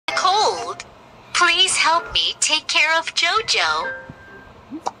Please help me take care of Jojo.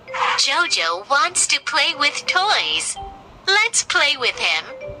 Jojo wants to play with toys. Let's play with him.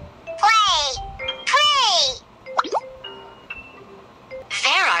 Play! Play!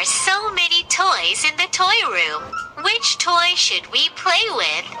 There are so many toys in the toy room. Which toy should we play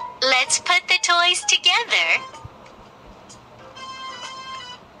with? Let's put the toys together.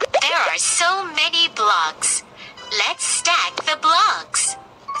 There are so many blocks. Let's stack the blocks.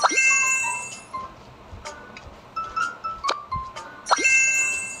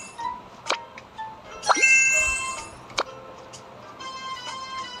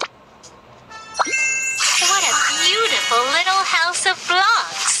 What a beautiful little house of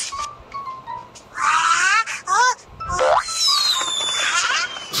blocks.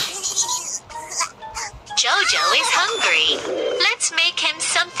 Jojo is hungry. Let's make him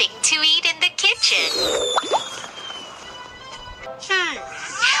something to eat in the kitchen.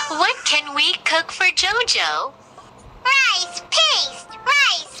 What can we cook for Jojo? Rice paste!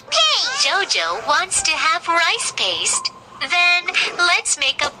 Rice paste! Jojo wants to have rice paste. Then let's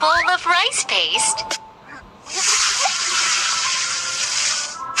make a bowl of rice paste.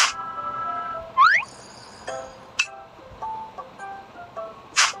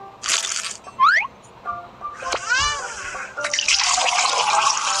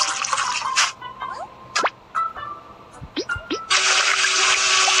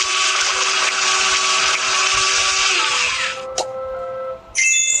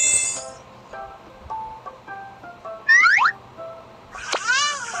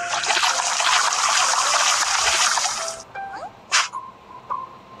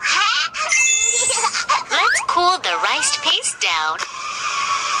 Cool the rice paste down.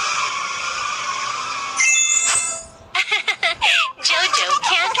 Jojo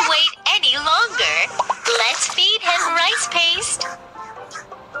can't wait any longer. Let's feed him rice paste.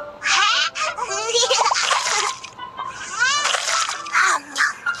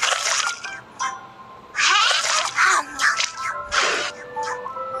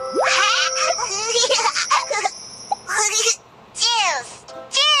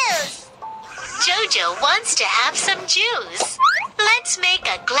 Jojo wants to have some juice. Let's make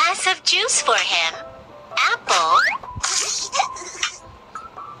a glass of juice for him. Apple,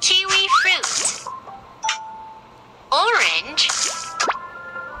 kiwi fruit, orange,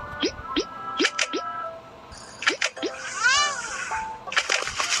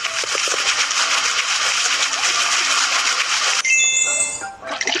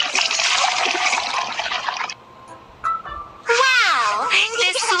 wow,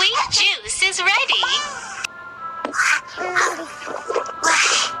 the sweet juice is ready.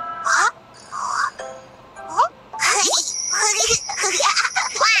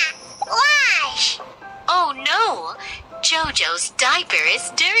 Oh no! Jojo's diaper is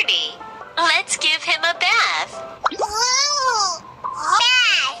dirty. Let's give him a bath.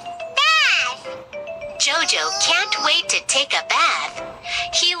 Bath! Jojo can't wait to take a bath.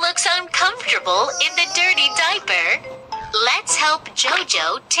 He looks uncomfortable in the dirty diaper. Let's help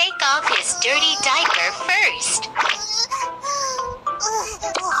Jojo take off his dirty diaper first.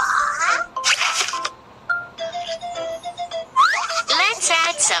 Let's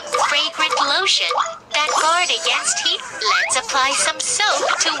add some fragrant lotion that guard against heat. Let's apply some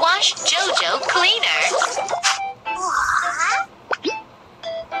soap to wash Jojo cleaner.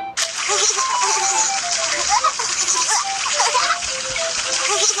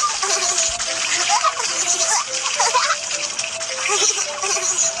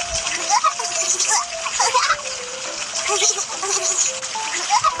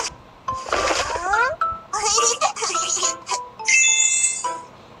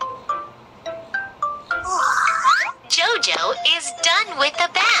 Jojo is done with the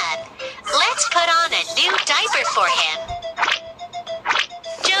bath. Let's put on a new diaper for him.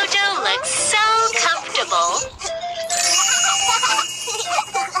 Jojo looks so comfortable.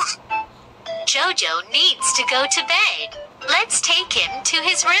 Jojo needs to go to bed. Let's take him to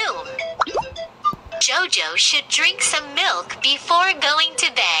his room. Jojo should drink some milk before going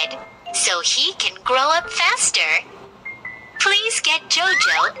to bed so he can grow up faster. Please get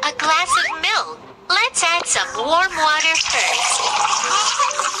Jojo a glass of milk. Let's add some warm water first.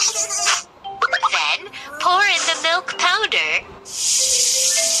 Then pour in the milk powder.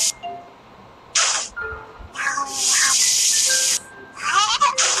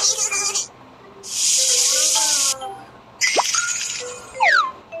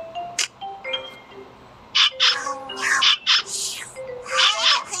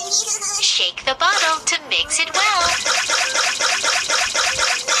 Shake the bottle to mix it well.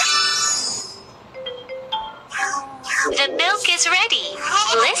 The milk is ready.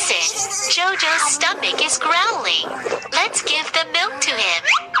 Listen, Jojo's stomach is growling. Let's give the milk to him.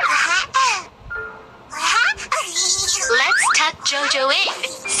 Let's tuck Jojo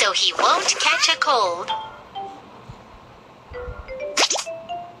in so he won't catch a cold.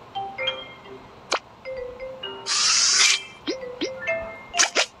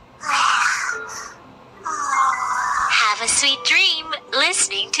 Have a sweet dream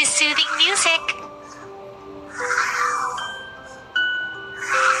listening to soothing music.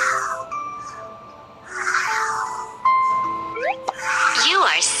 You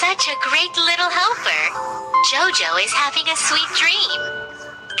are such a great little helper. Jojo is having a sweet dream.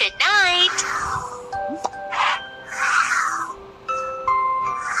 Good night.